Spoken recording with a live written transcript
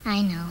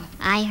I know.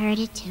 I heard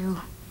it too.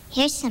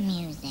 Here's some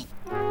music.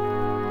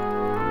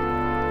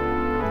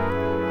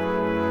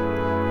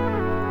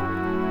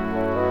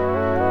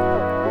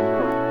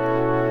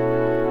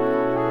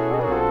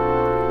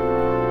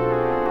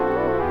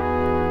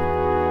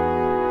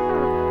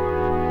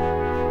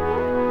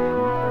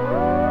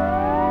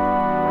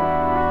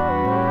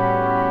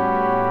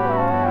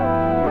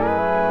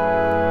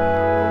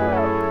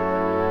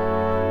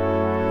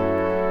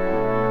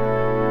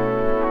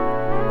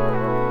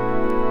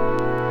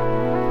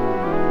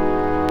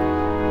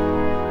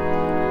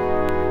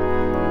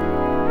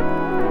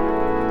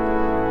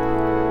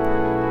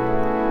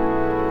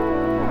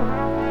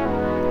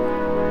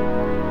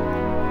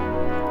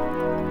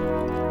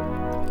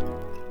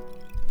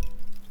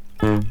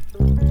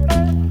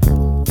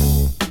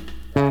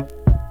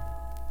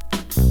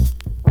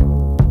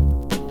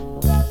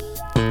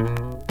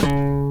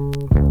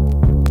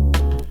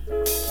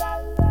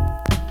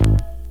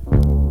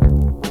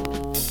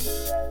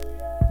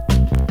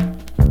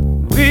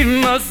 We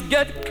must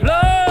get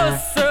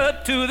closer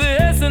to the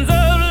essence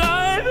of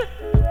life,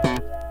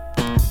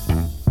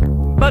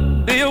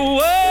 but be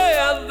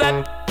aware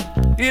that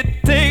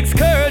it takes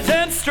courage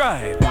and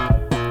strife.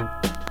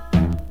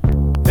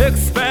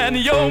 Expand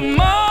your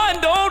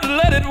mind, don't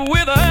let it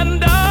wither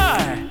and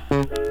die.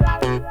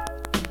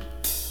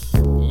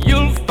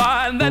 You'll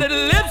find that it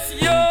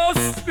lifts your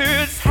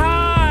spirits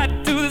high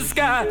to the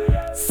sky.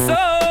 So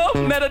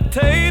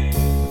meditate.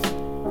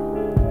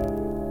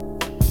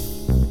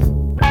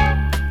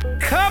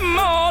 Come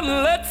on,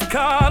 let's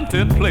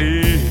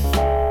contemplate.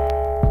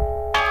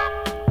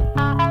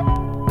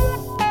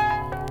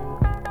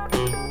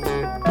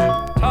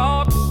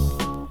 Talk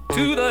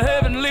to the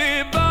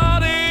heavenly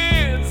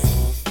bodies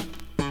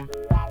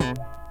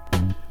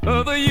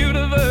of the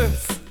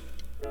universe,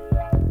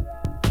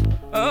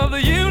 of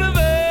the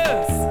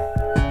universe.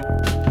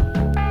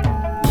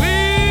 We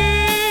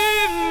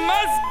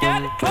must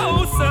get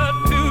closer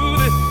to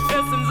the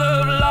essence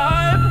of life.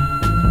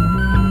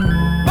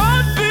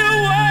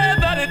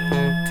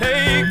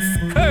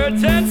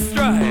 Courage and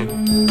strife.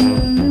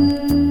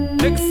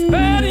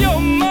 Expand your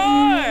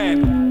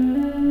mind,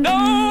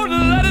 don't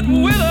let it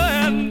wither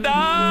and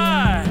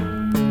die.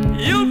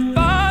 You'll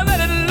find that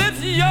it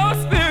lifts your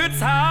spirits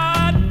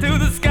high to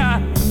the sky.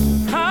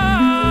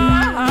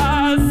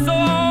 High, so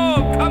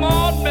come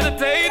on,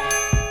 meditate.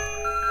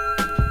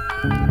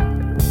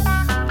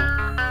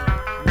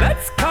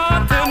 Let's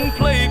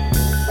contemplate.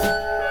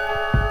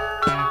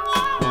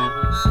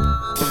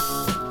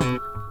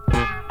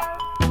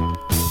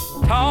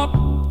 Talk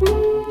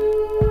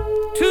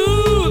to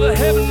the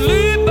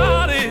heavenly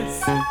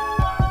bodies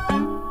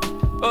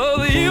of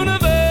the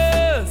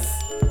universe,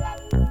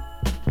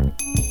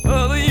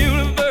 of the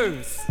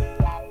universe.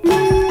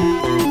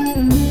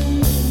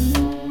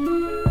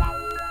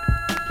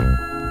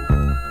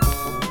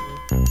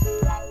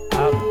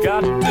 I've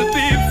got to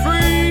be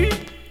free,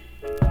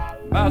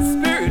 my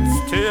spirit's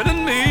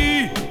telling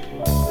me.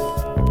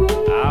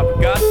 I've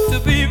got to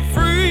be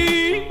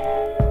free,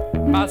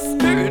 my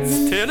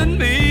spirit's telling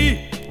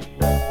me.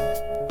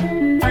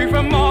 Free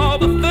from all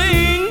the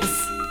things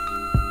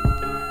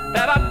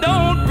that I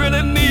don't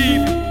really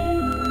need.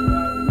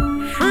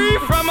 Free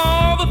from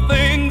all the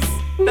things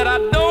that I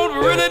don't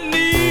really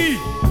need.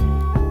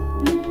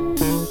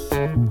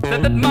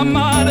 Said that my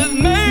mind is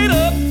made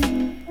up,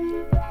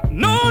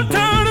 no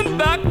turning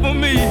back for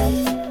me.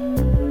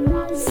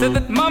 Said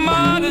that my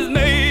mind is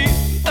made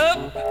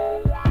up,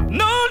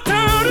 no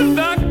turning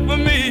back for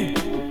me.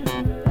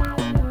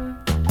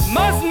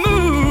 Must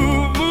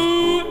move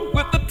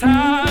with the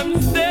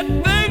times that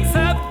things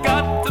have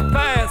got to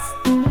pass.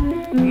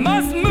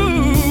 Must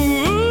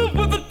move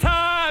with the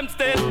times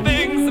that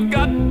things have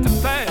got to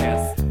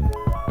pass.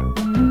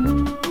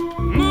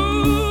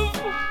 Move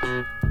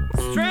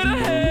straight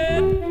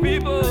ahead,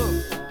 people.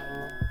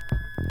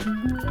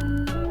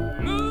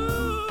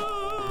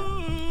 Move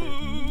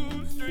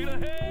straight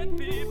ahead,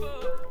 people.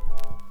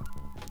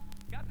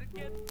 Got to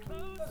get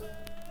closer.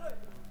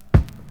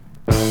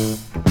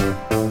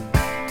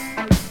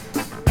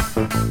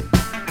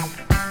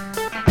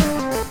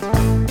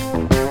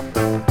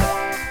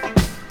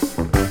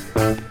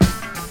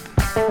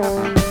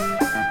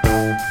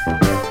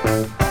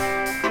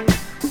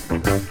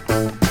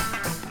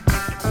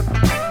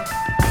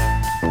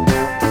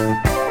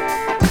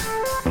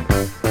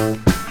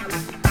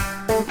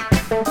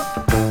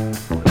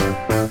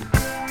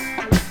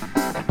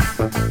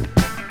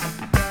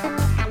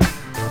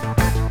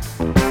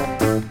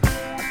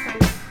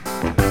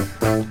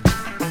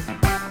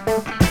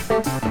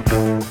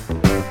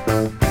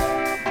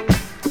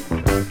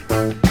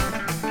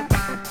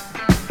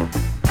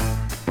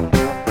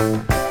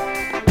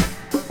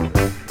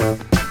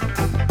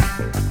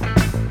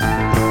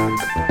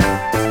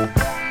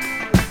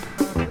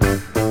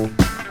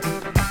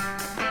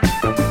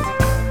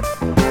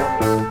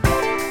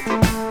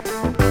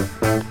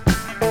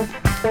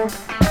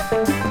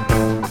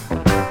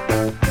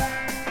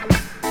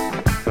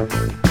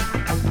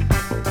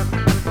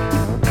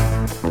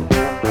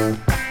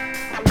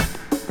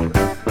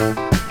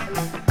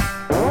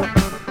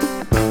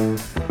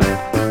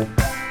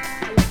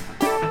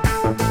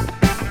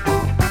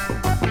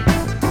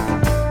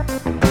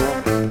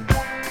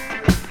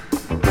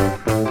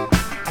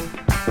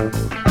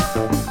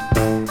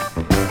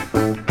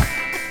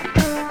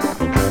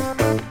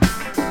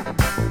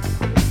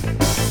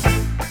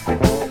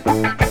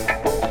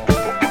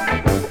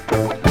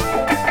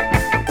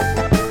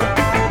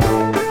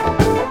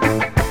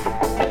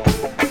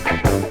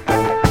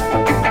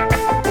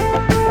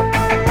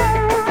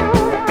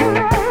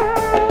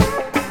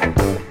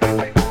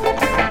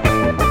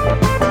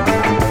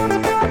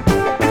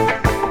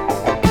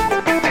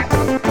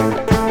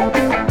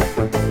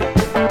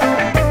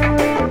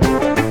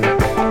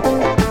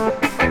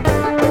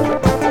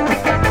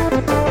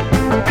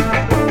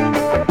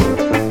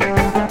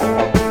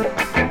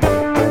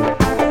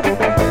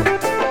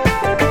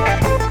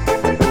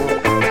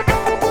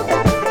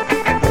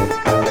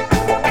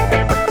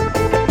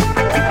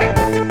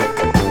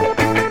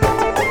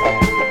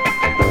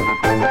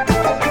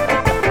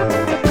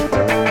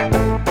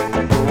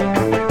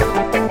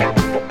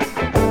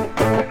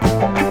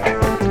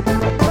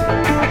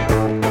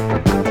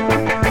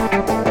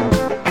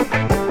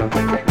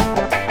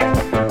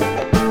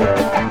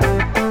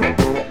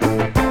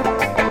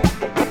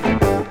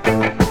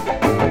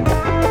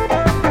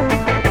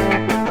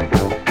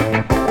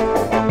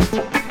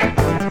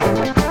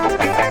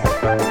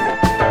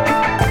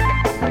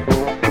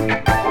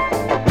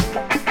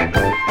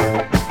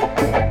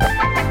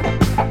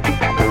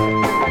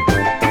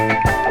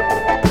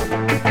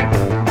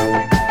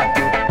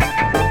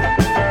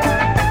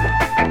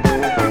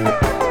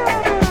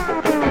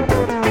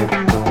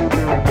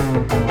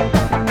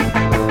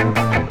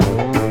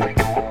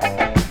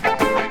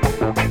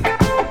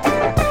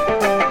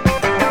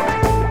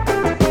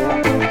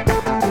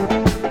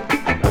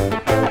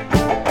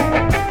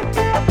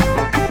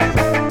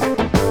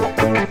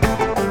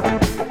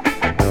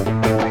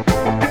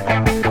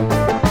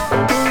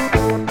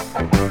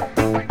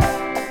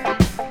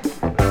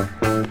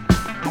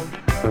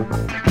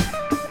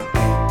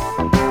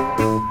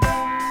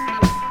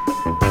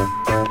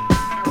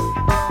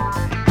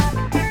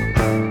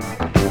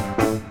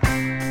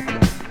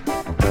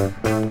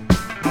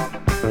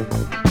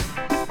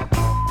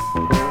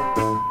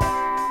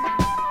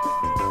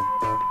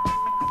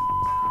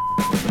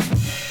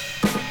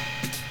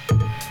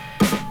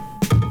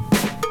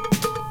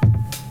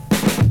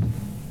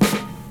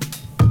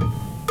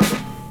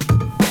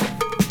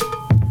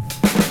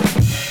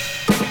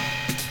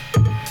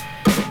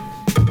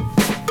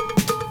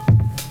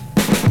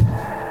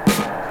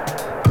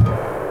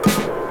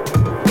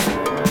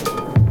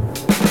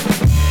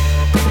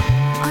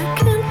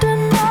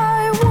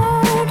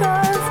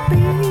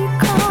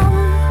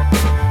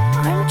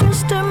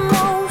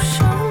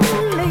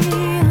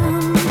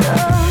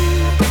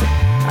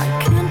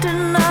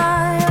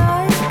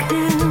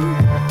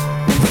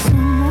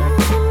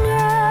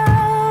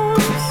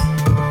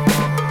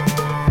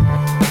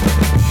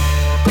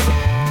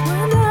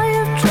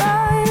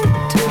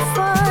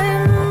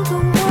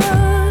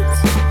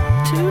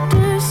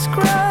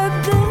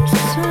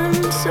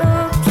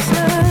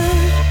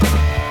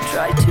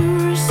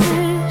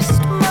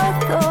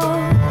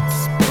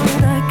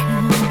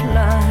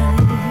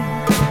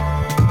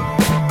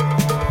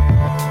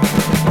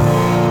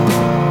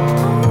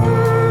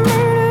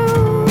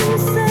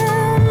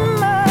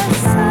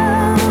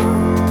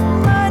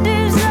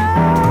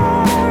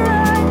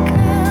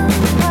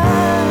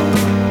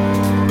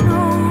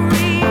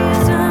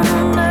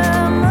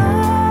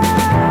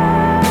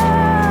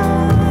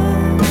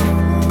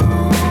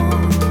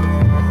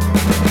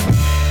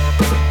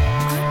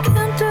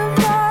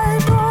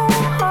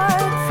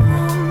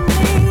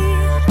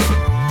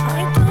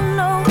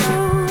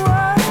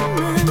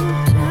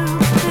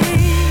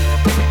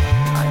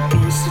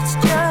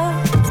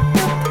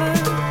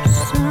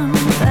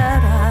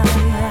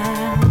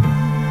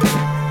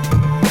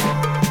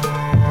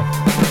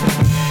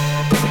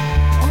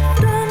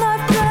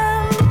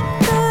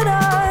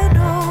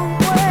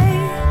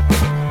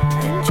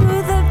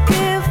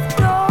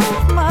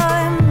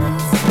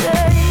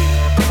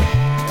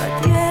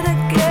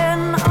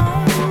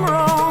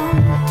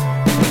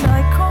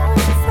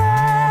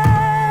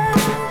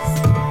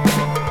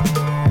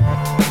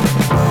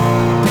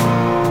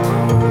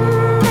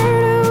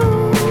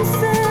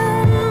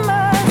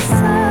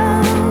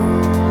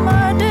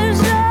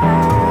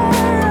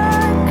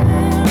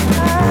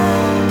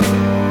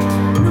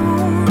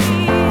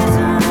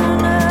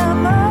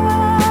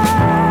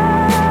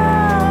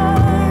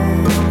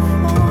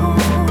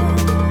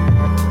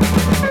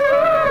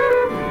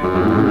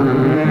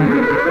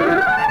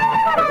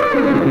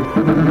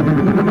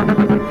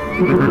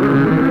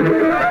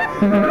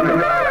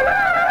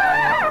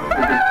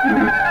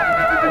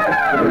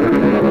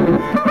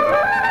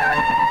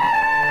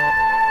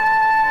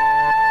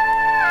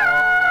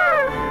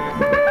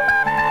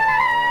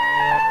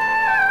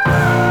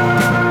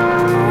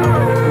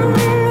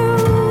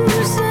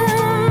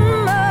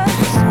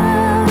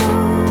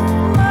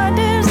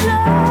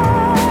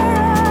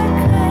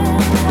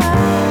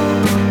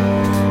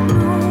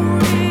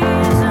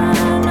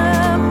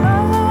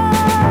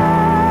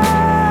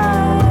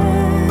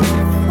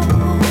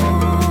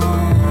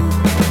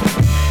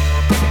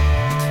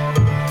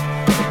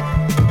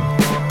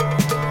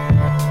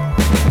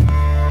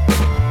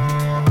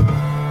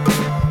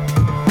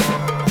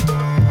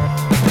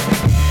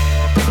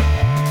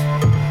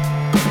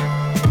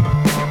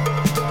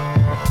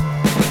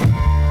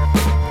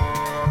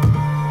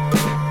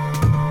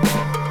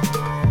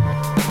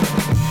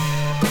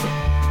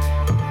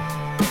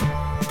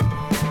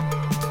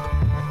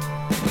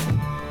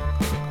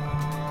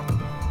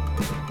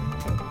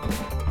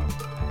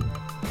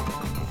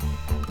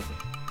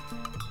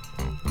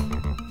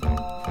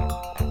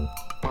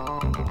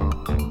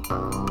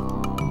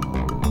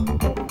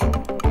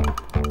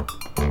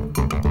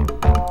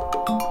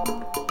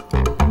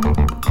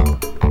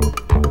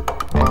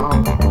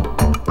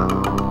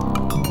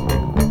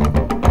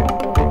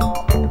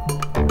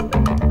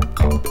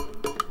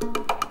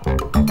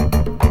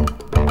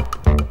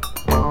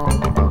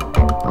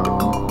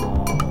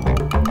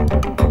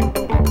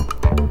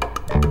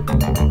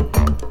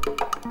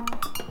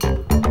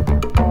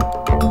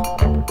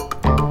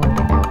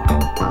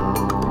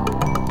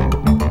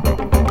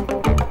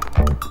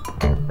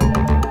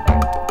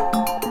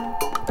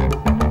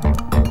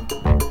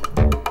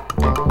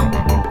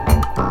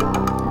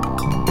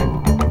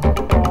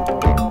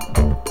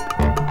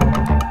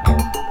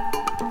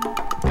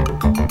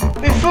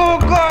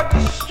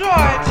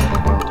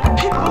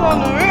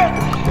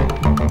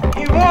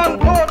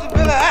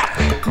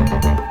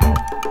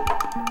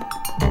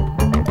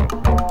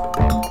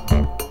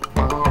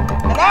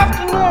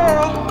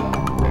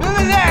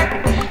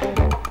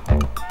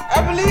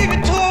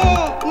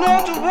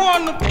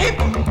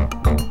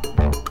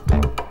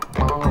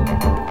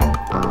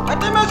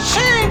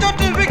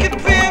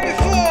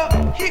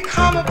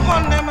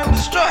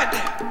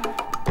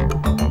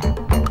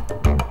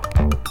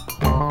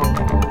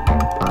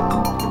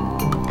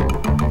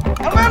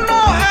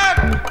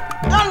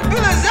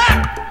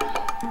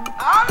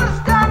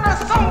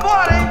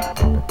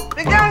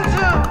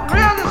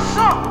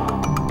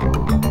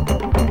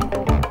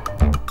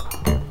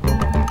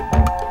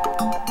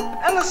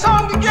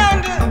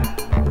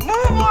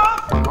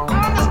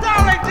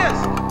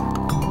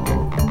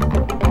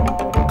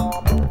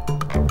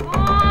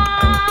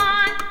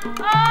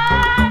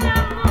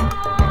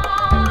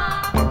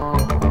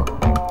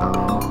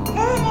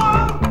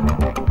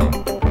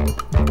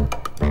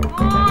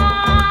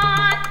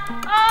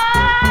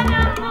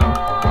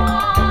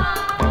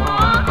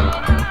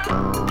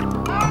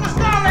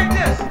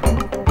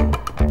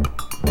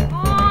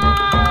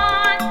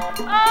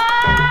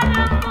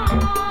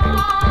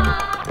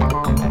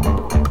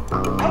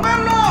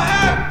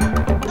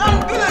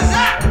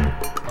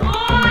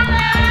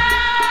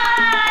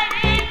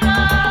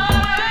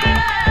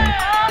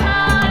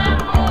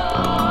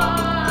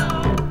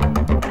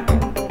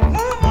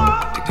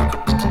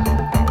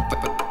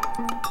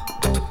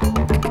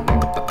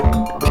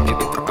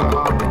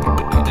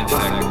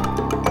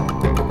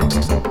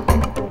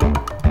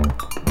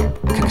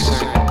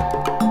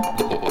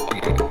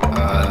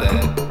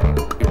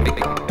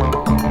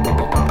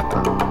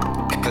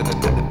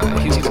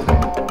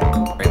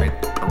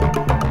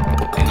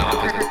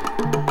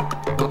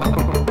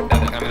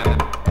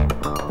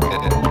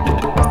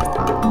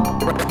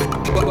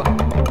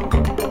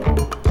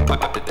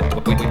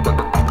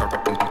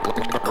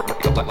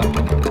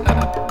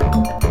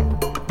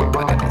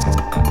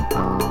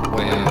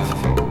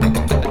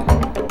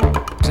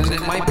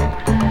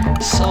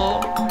 So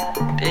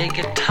they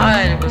get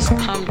tired, it was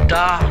come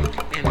dark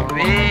and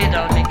way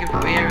down, they get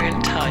weary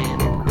and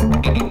tired.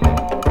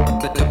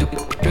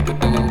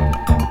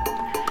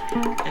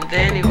 And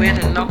then he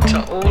went and knocked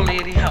to old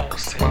lady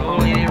house, and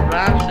old lady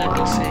ran to the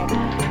door saying,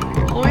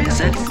 "Who is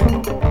it?"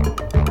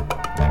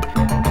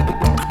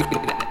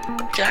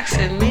 Jack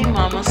said, "Me,"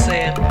 Mama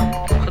said,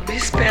 "could we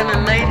spend the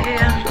night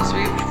here? Because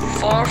we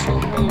far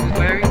from home,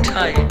 very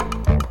tired."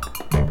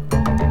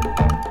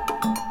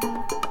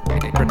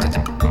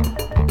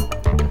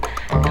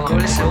 The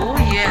lady said, "Oh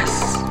yes,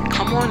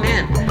 come on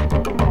in."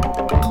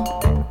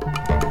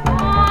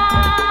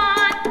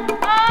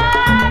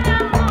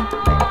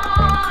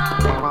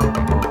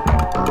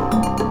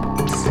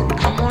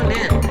 Come on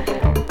in.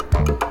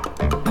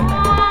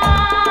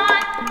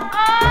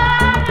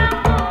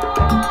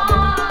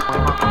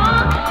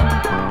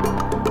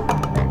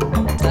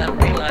 I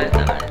realized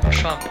that I'm in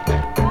trouble.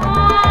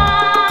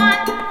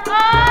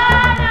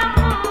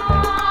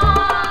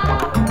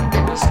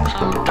 It was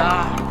come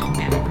dark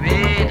and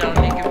way down,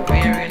 they get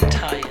weary and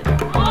tired.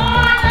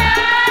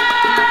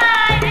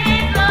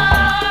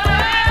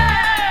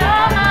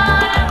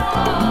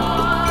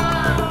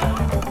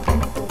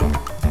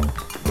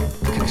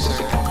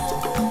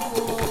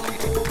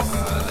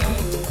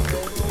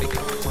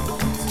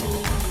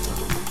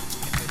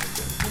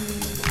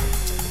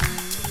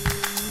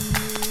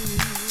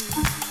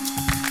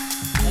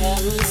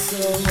 Ever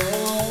so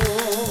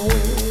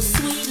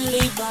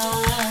sweetly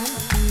by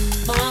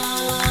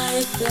my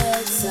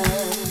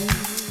bedside,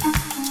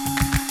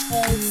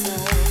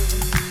 bedside,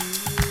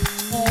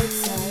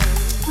 bedside,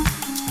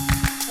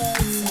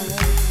 bedside,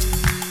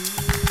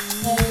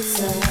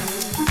 bedside,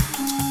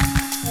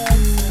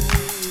 bedside.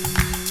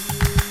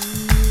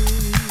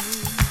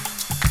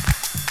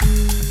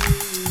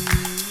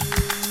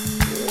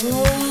 Oh,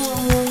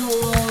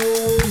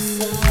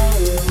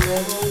 sorrow,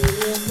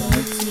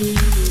 liberty.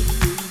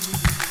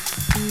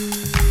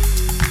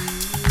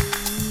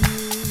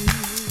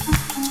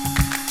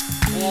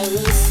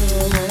 Ever so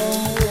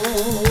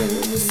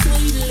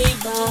sweetly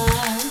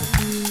by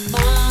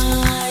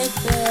my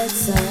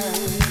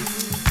bedside,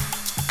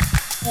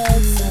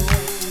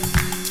 bedside,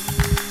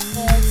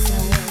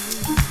 bedside,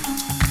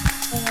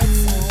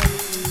 bedside,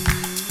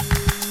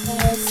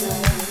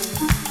 bedside,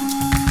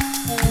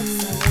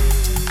 bedside.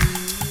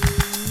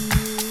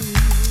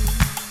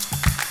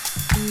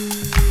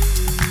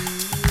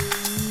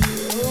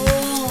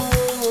 Oh,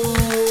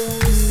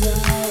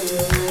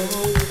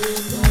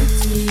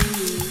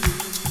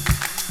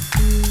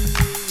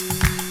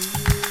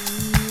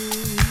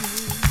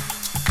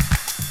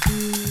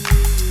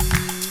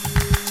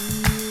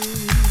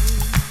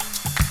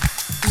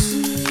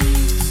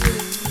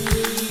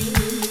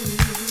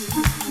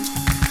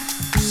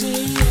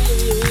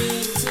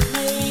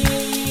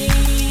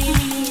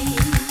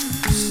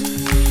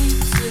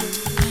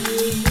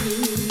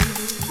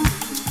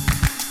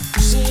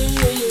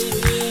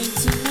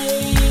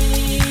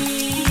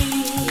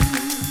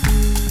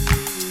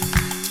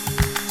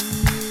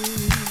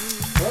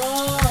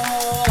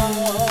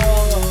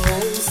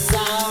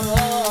 sorrow,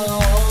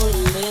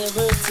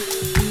 liberty.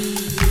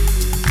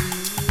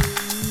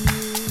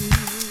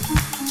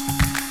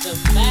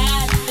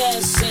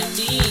 Madness in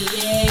the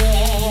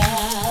air.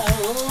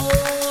 Oh,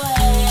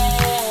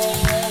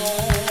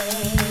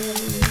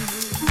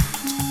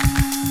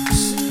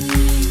 sing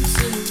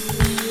to me,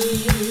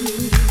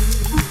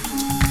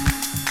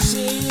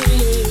 sing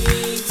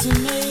to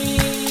me,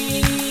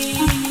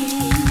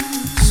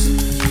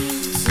 sing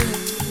to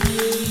me,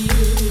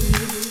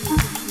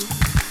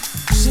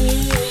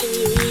 sing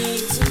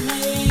to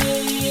me.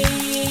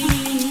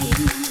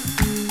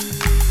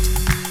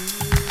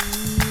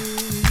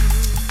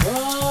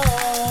 Oh,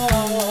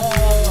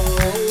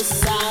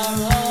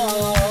 sorrow,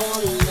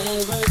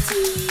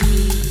 liberty.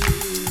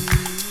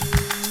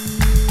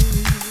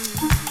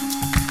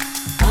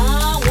 I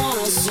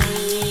wanna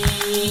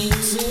sing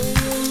to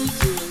you,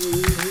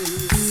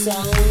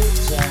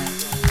 soldier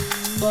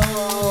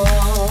boy.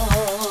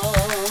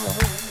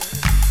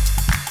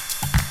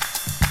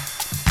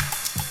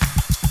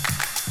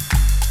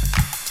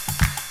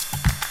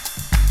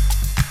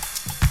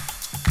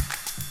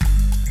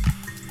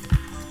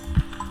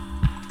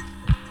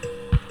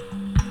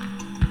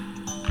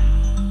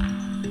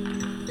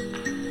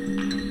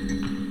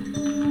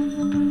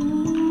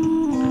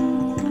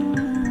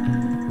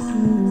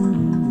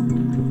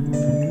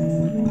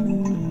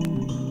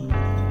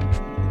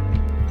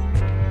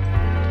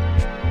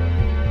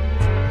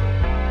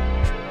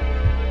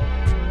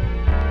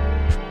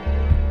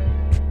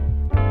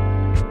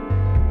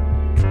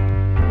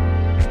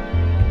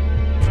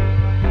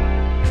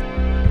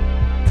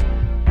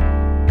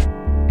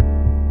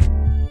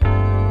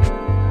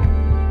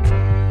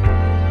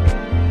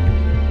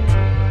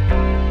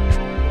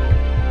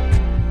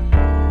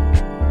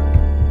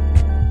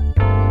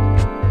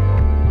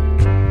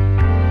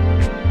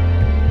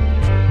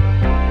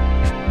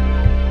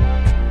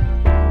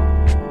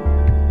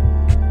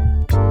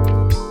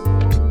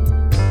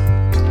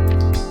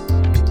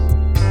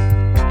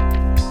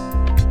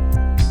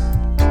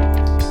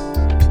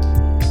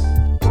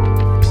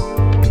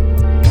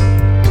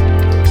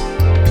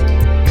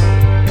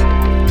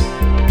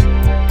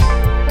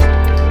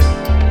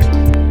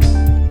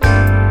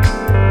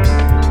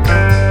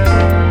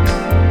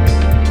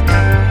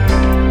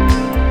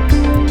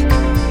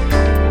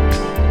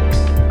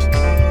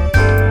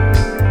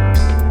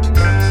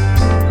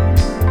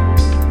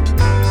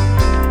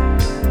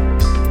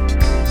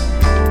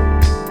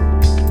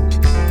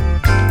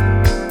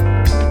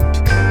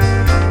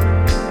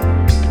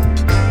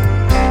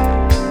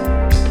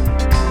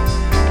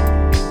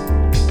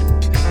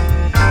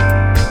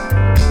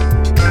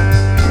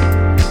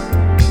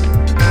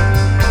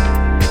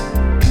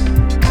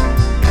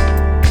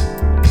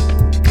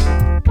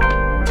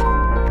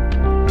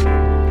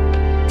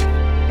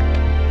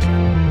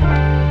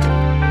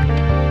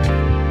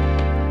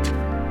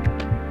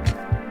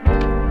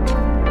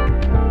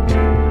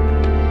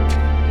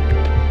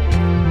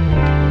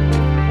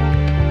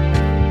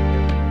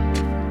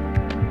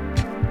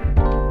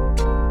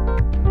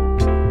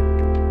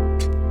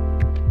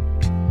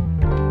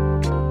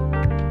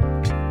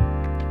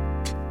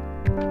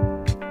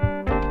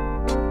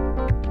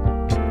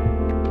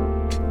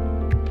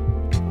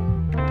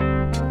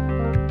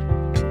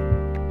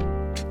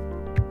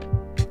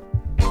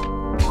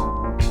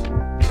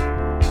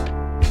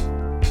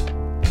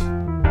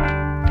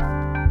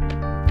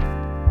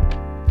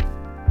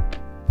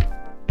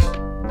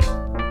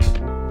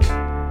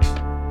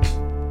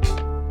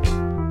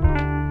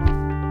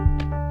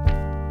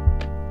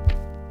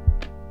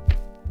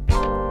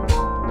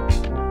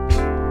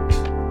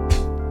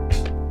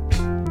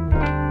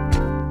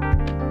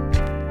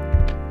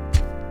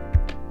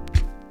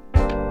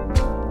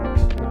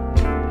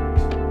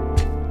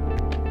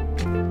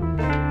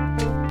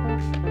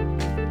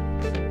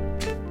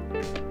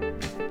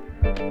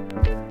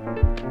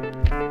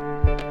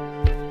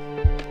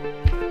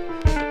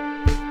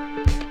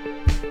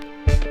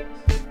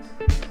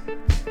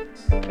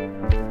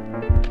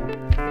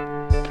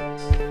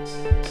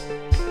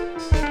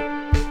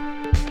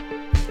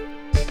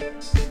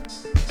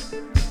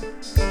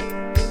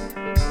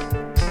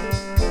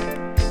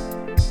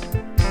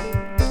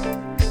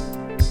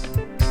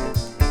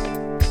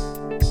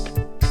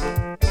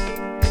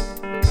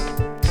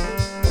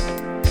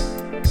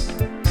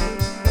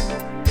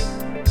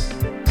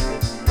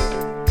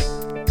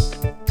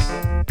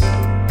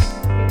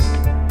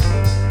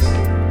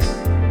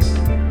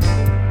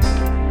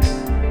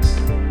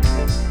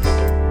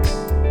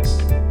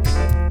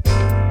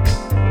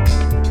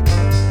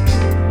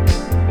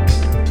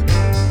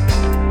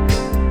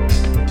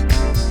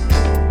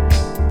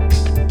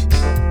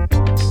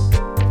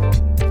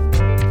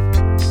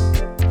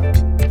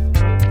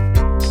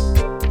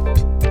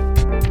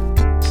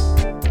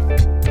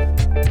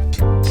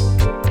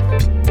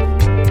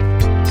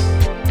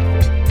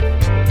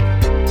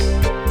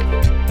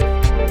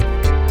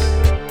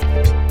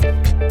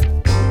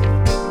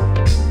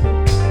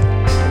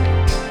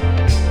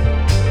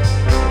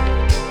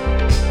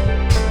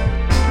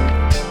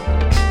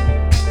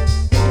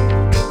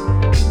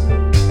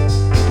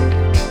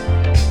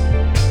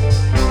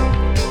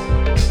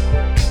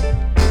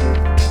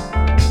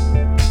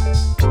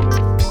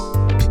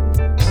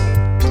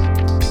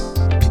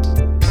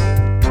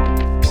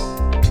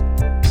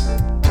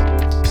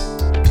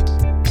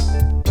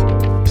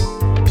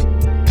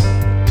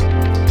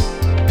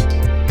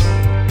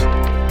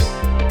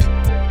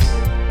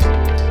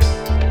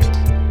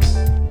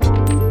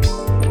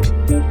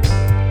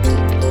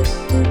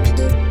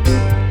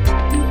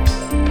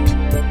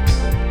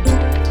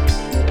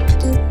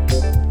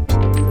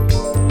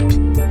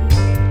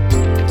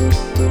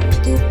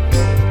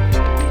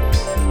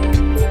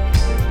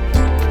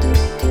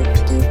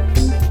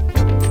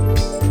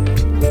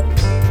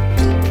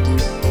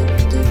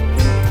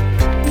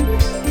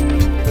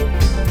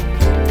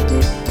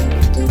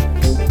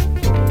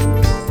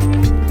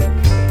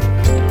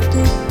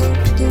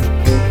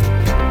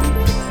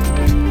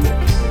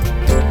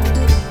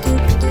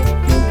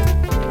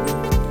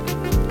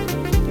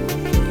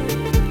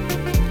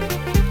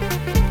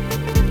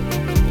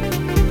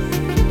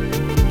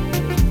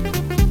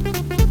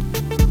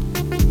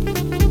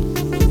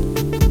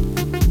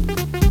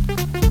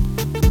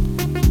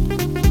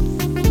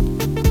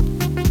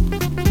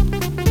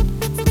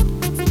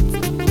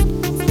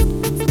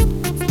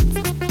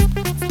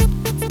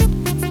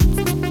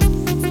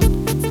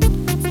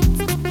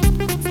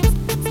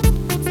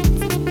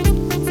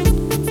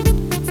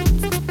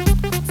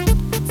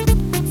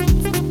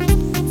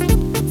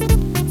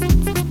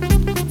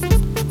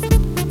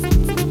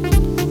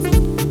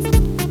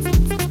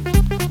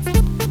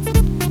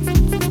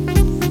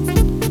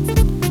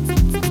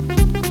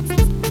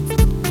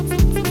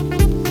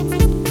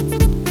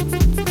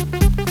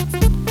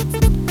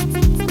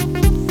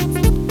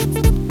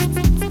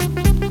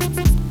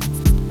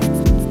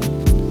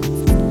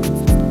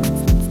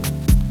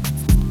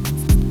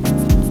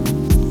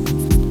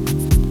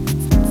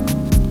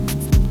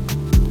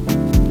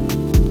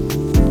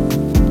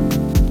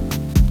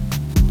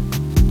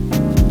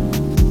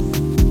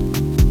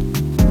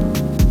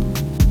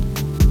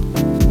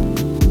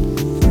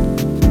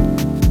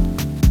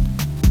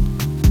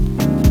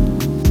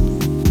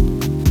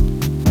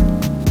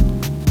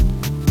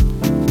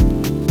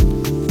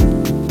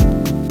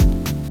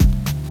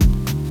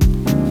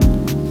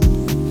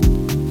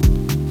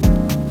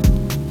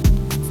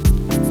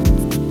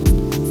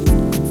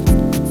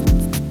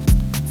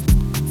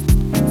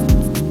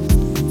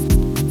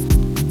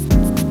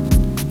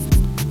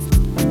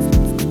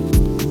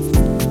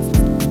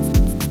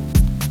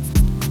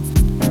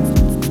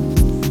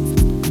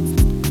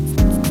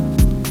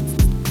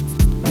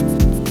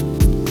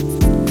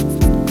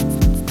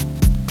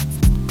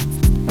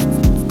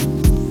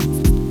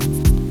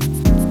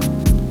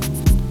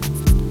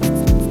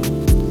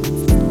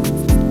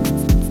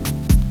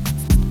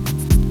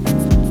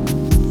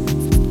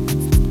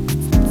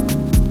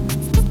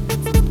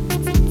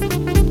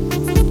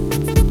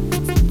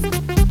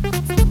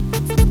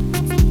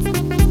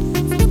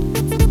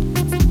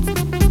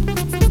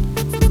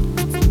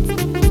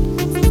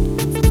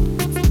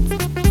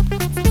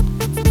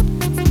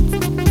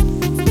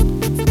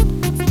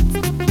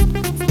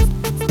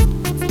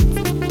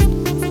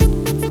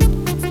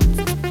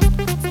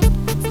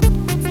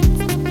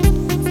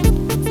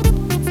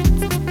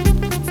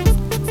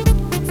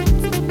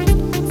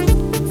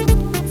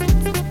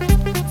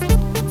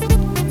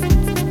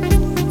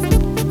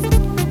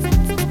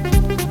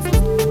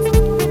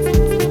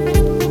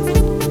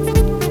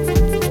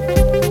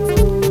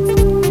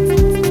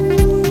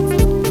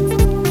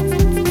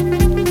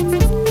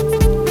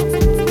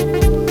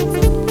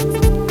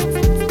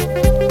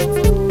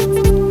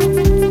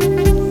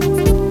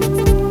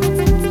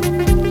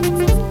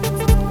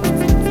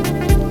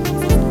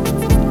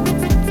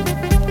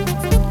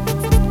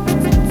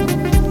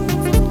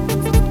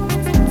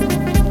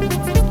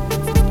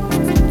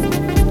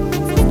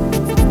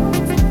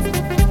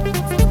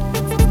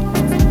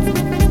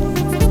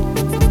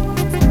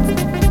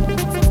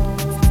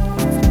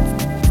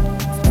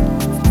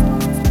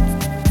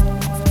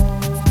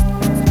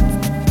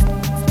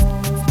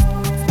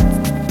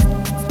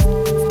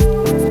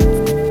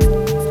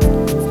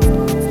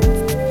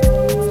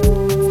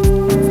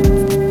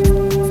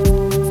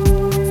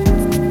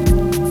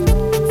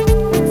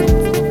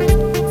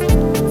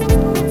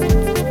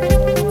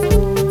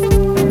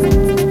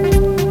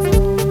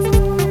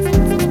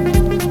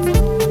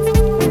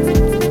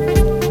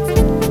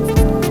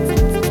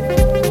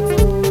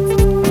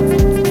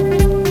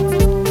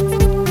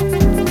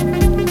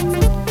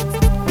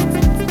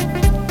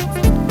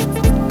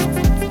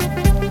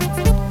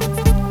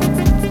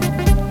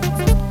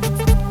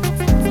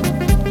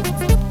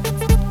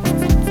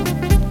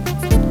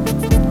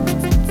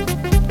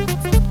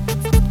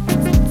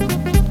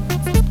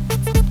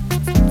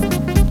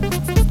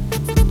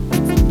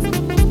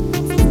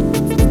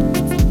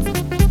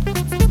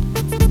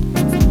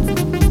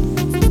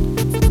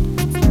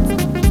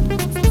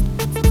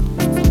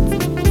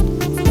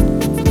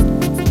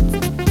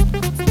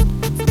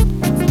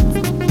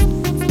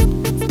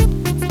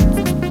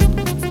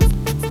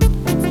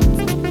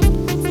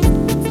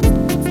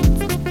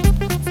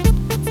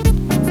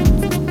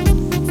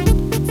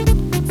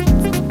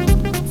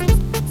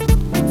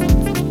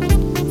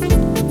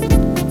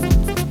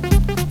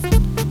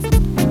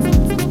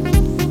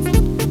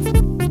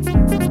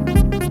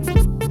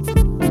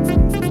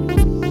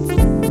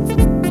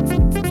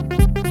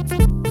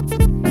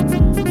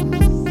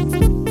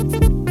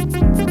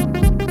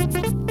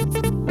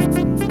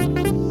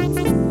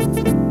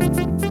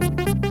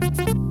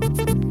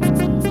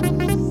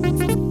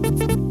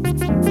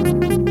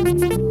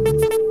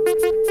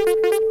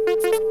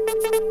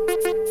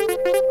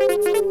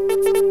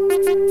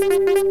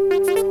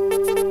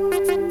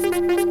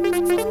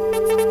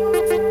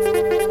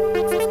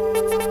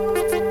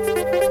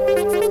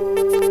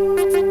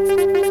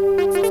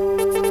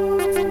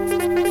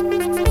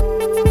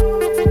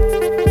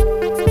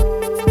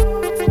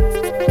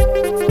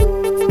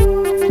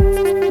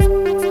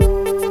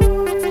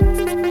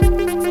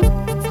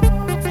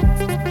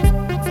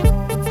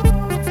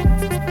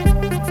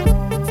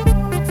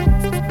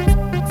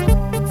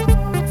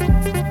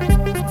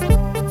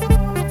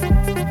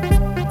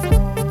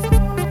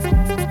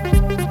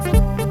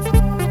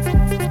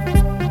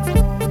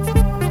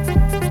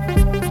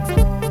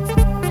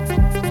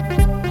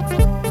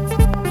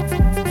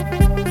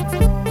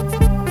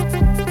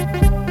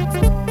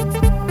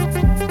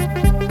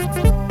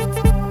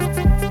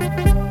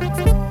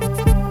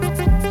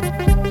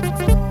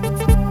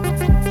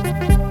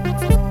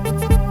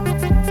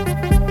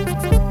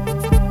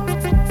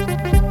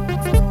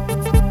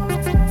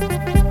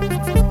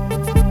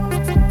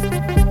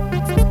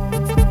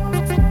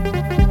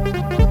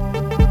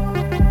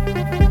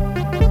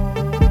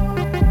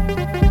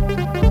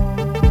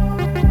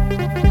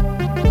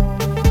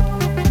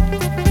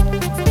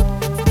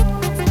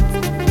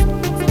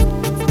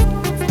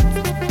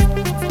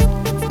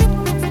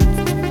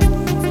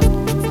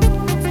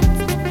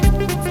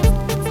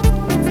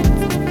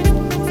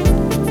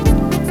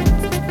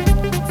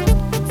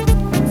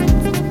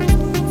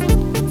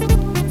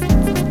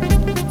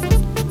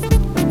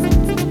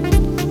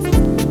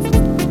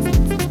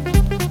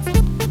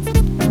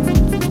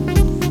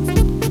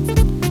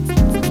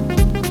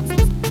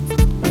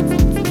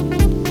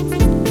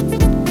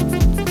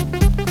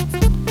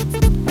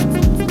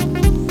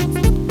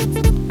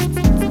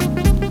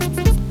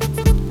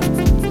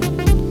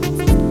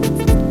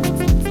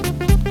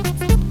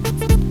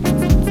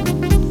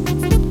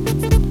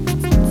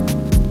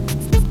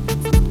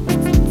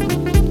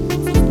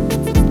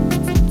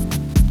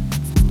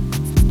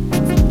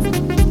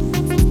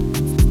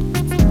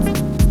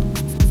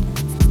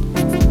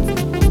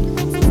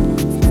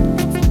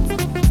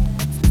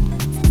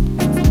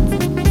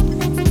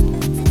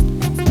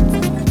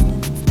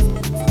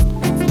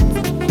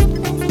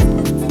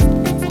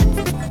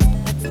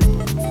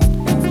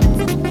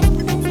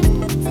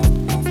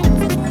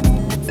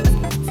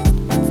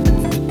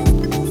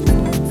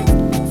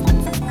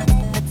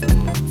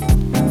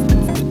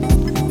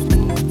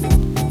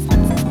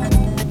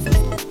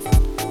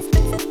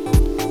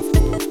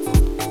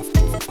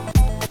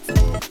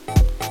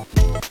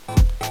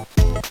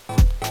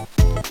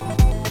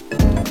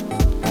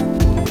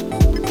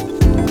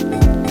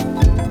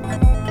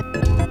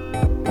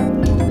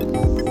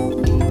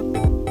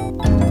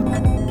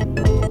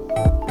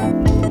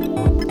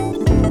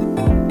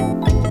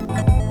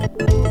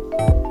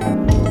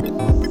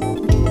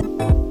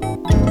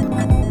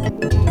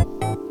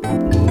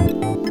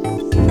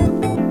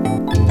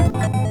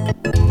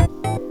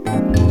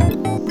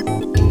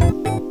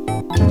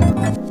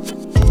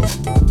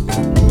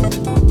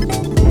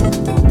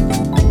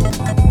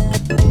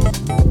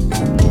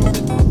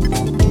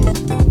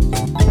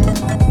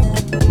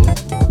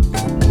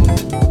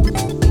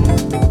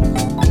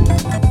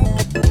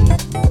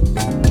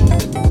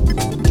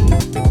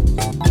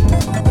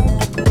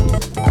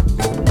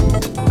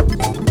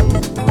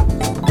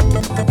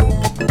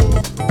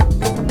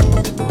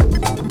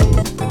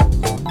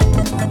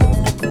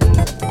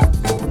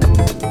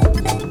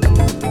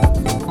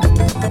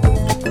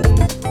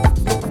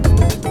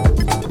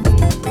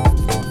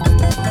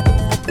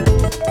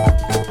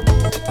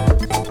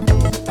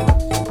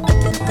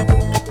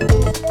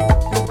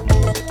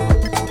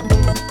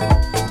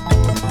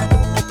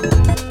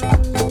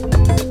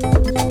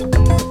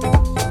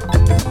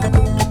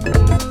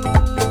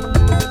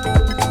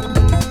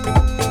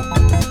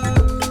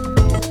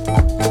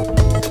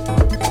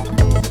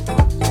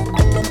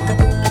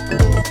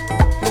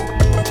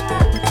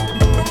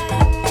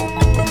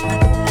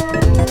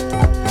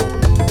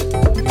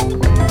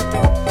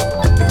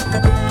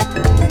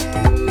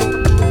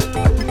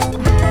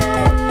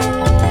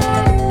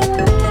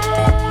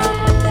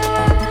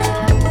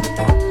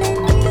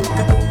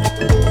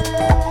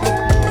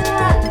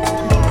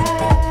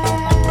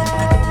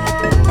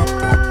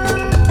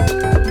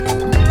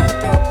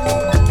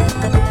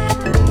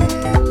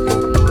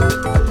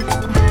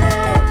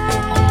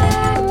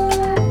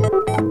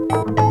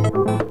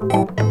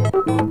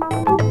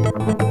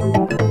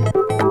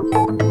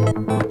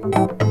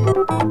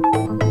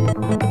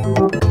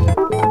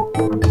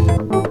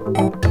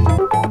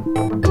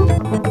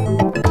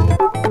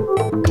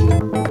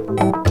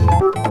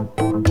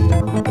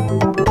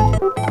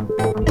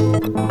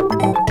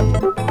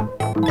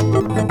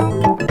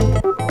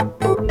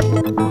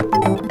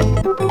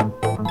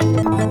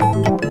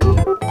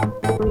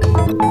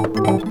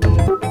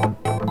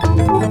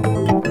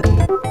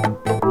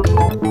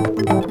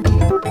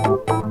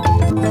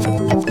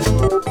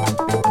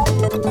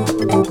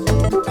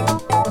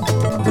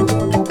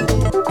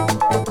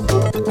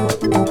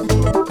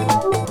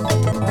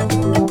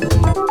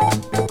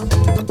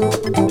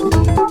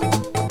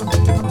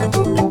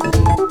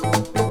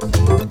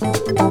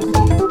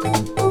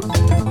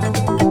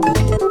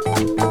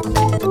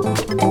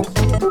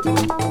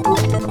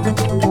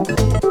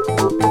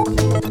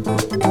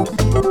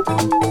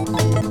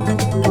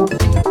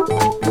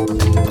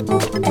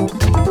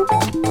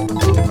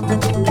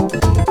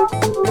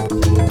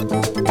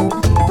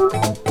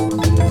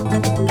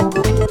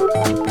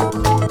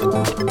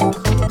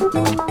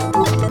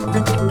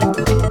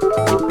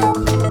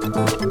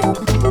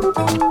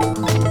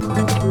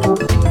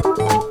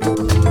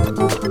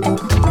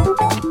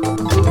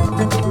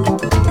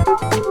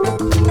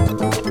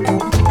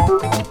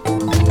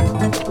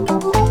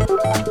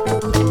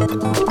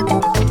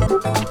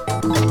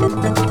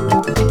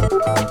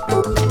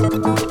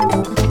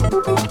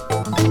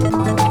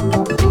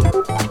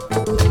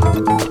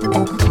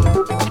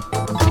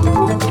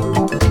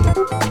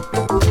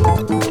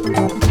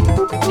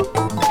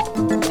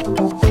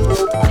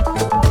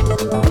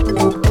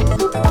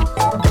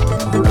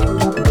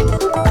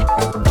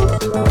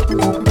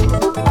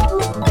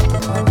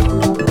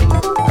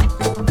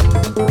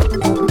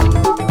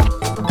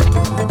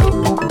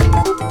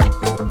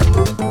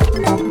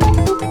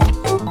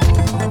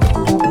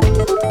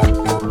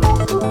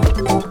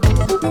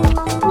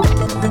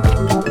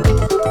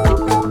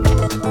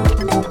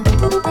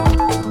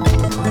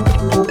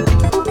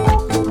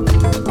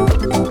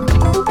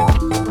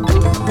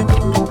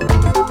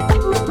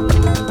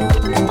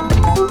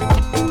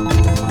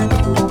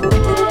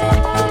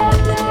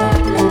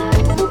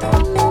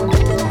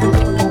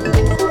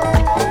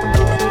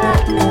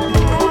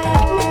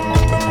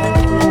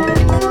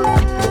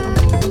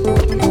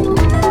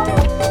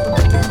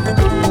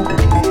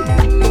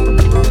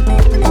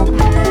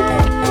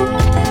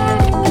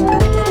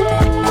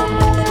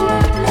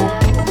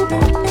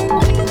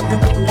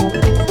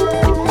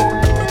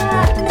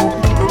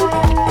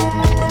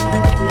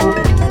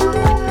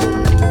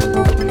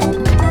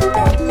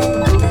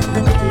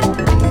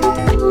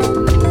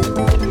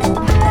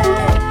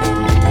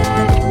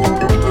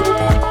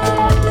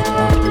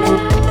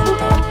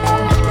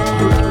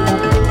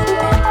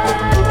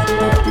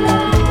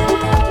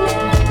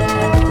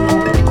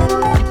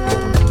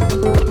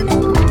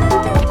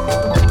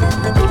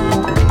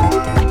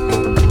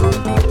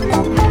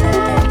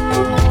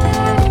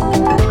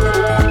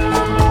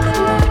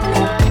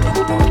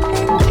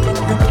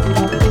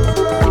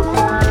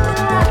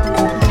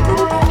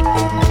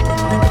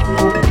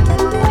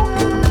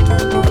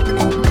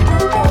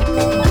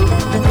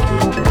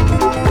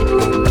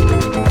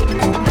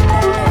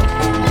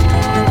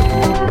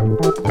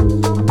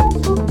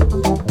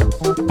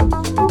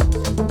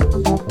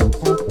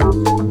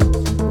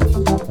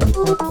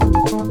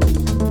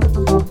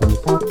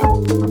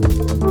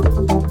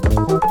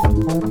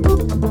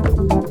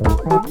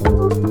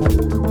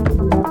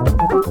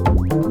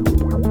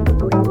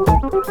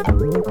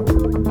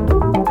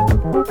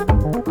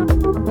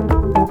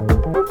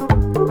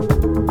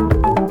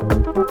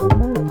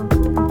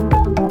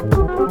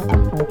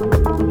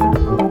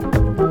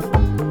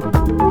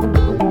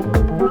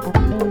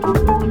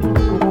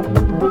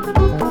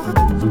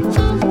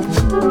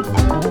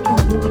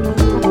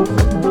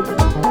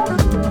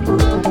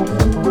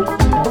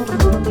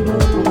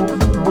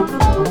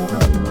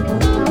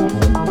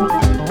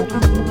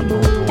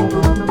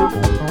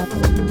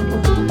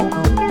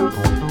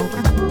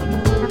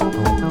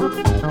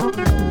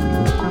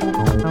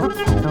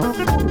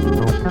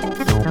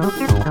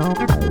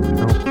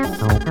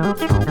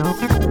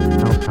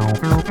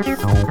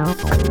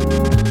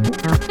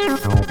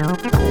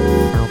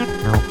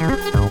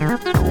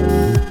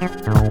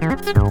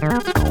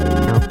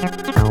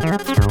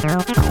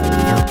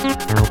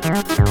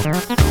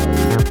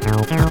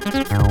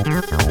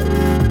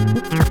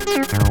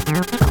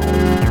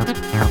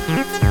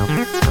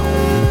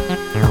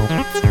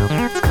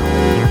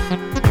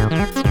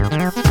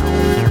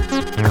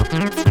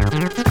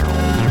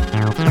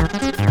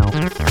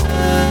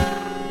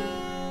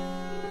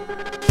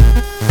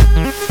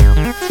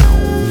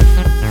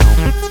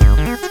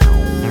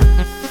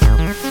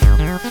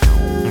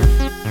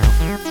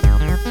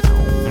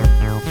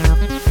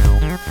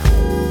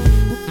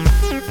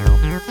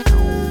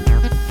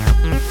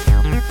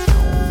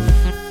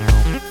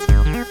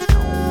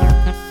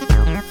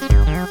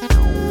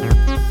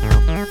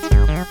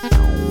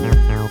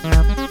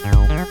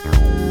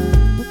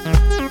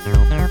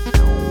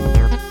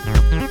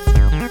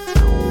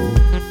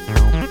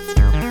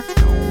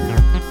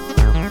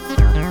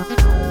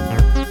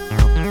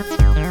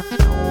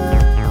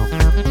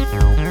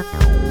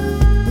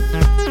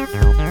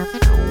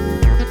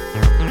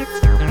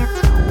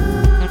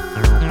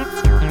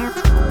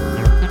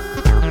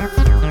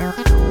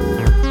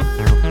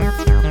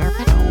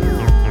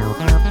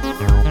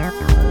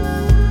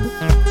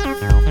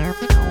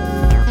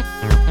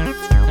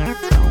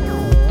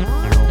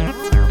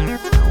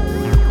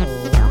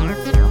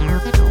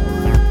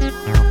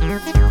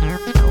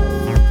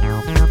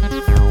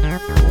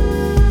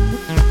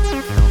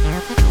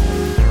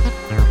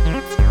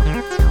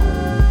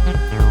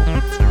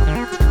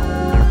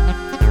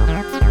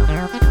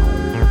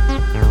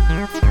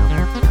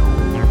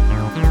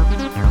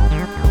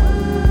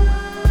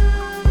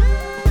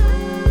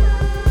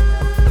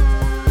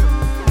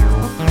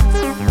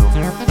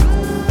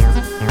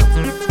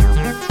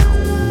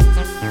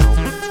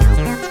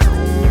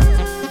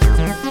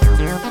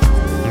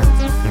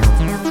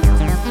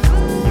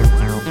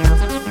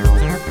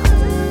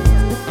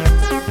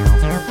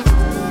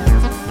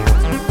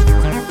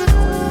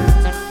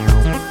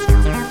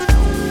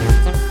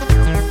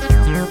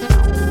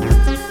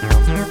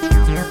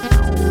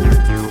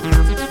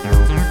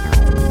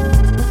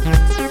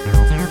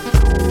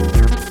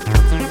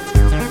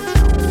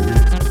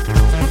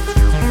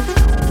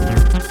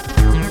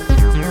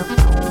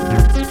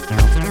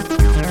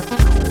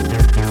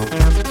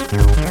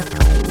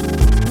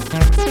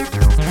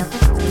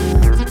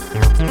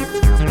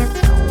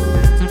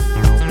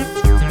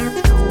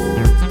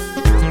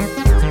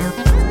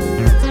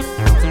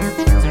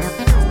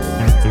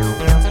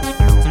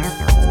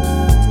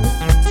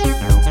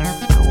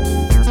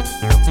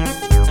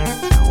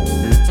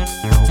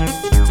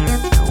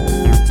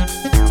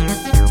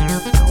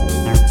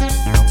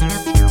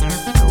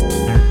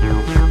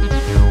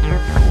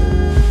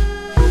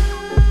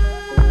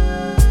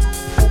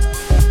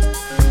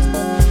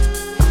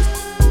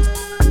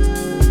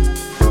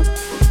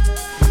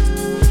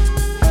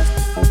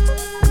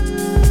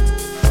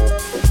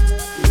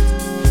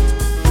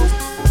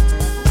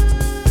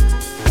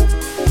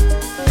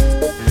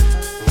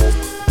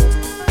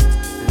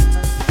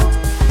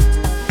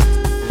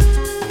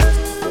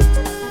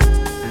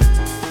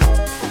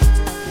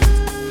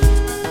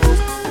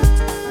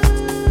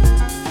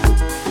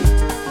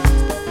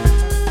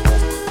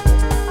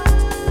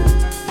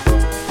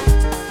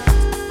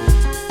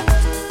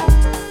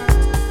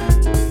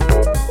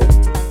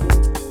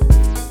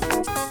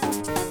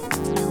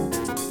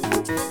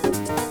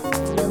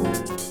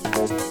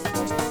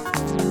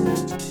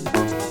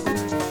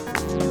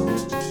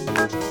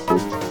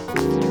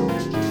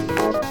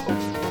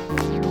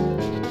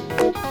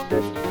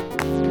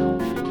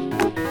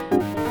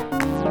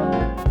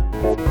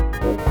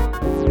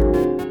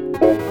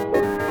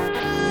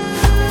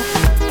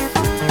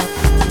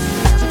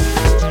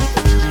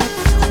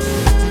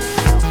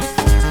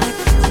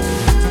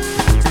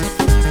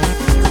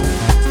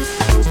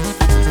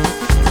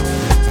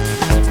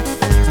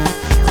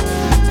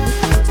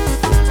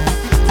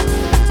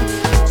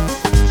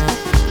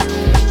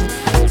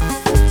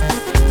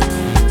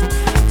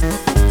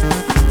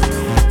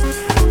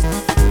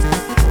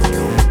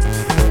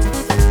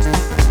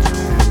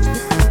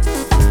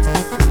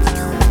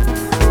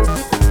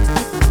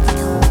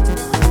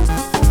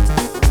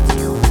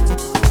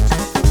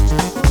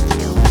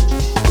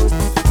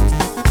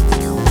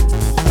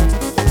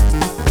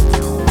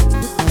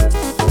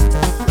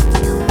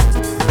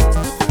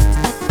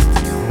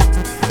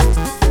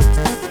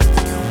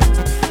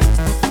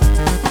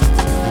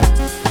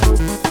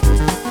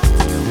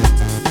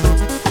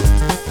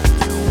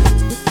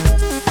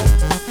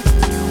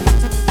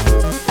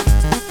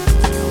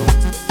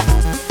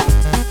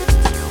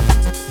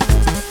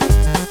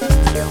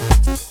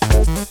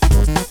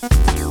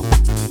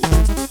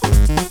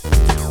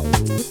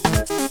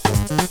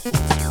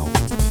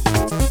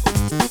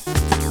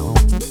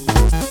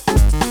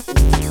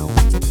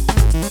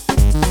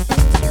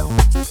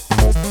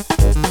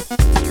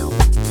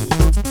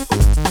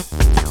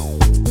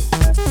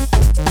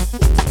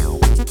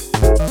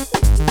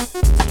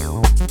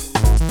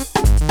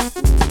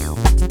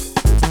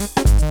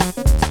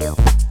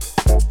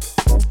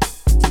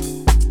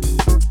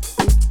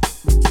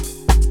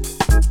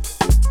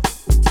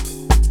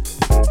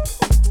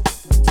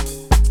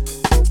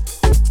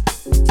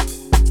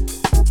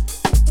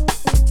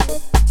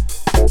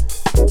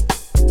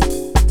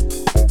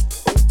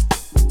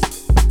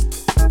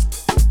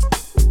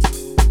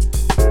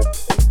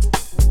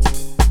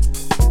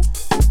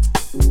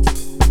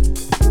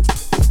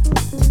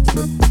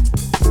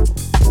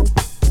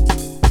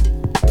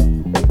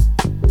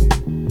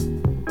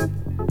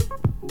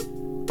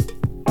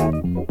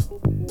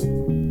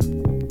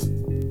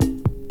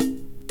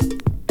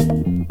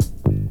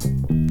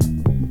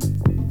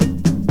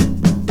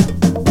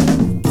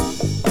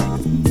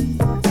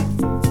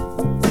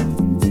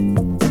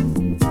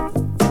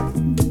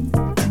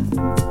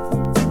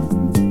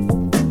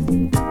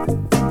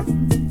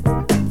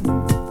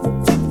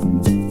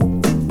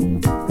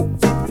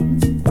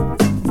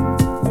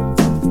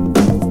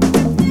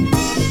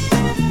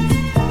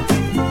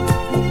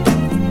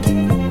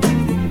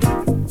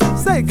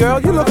 Hey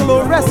girl, you look a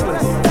little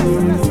restless.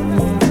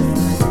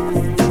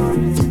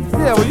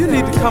 Yeah, well you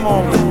need to come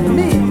on with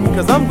me,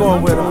 because I'm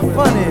going where the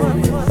fun is.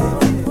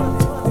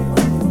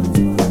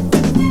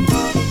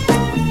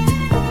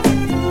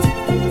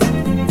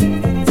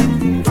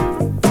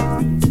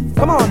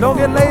 Come on, don't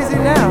get lazy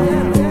now.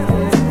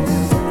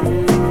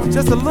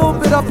 Just a little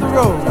bit up the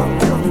road.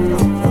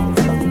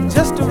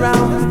 Just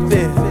around the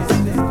bend.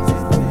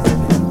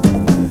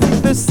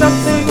 There's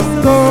something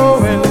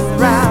going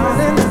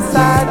round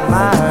inside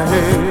my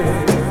head.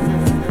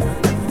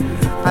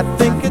 I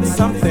think it's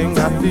something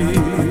I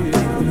feel.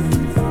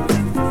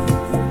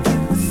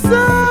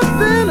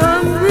 Something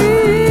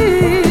unreal.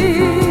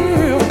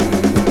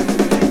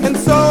 And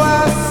so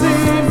I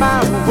see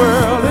my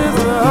world is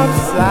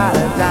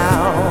upside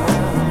down.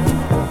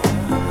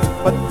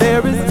 But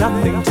there is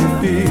nothing to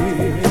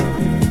fear.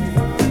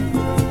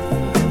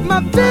 My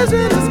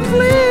vision is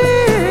clear.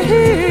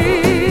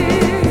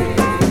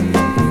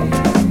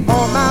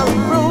 All my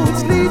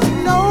roads lead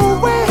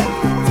nowhere.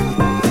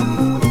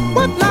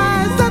 What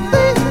lies at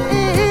the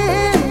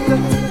end?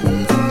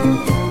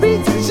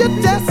 Reach your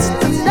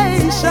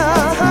destination.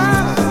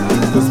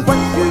 'Cause what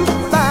you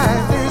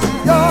find is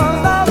your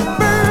love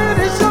bird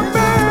is your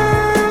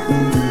birth.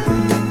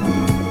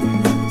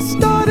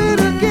 Start it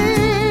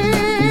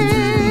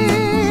again.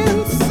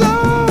 So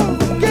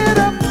get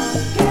up,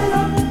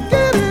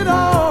 get it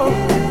on.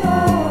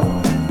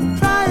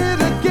 Try it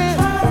again,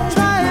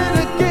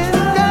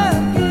 yeah.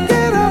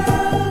 Get up,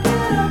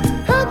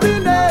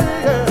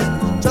 happiness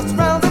just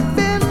round the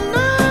bend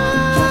now,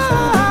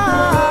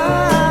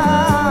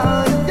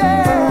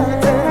 yeah.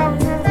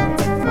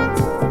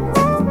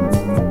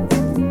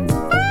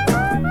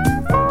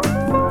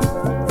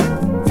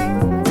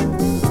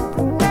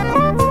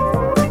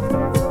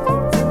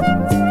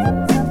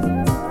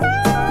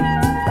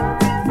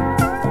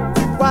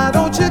 Why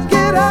don't you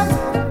get up,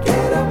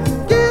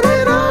 get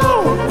it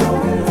on,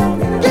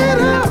 get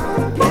up,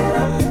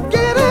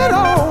 get it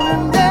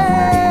on,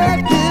 yeah,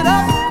 get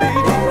up,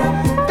 baby.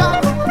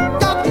 Got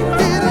to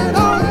get it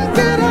on,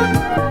 get up,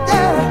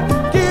 yeah,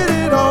 get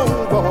it on,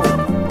 boy.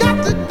 Got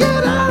to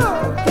get up,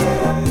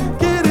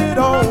 get it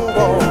on,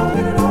 boy.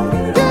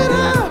 Get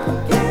up,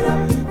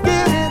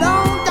 get it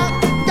on, got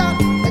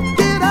to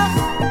get up,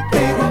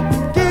 baby,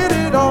 get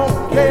it on,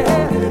 yeah.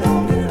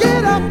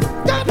 Get up,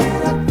 got to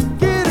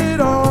get it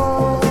on.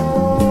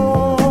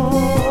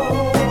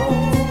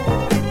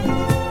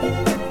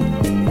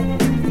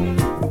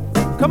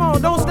 Come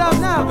on, don't stop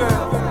now,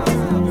 girl.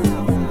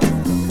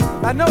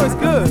 I know it's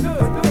good.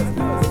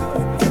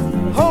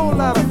 Whole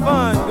lot of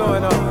fun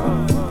going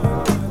on.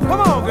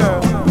 Come on,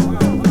 girl.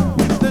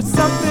 There's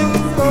something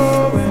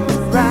going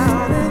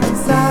round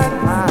inside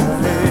my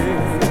head.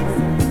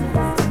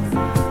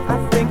 I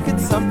think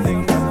it's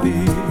something I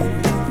feel.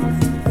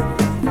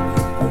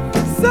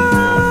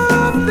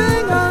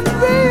 Something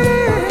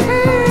unreal.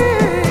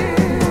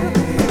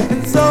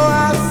 And so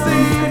I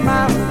see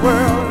my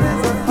world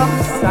is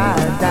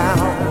upside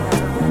down.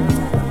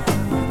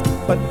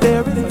 But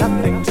there is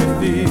nothing to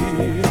fear.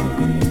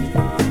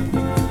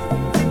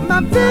 My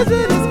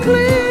vision is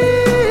clear.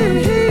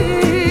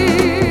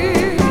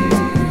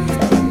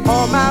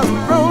 All my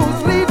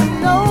roads lead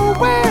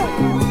nowhere.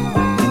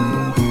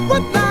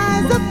 What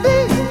lies at the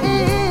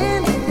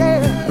end?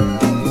 Yeah,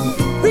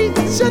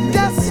 reach your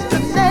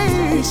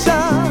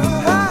destination.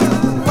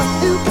 What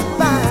you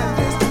find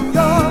is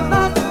your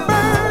love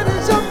bird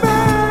is your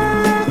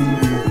bird.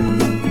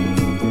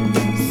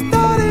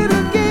 Start it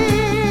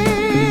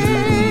again.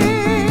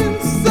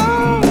 So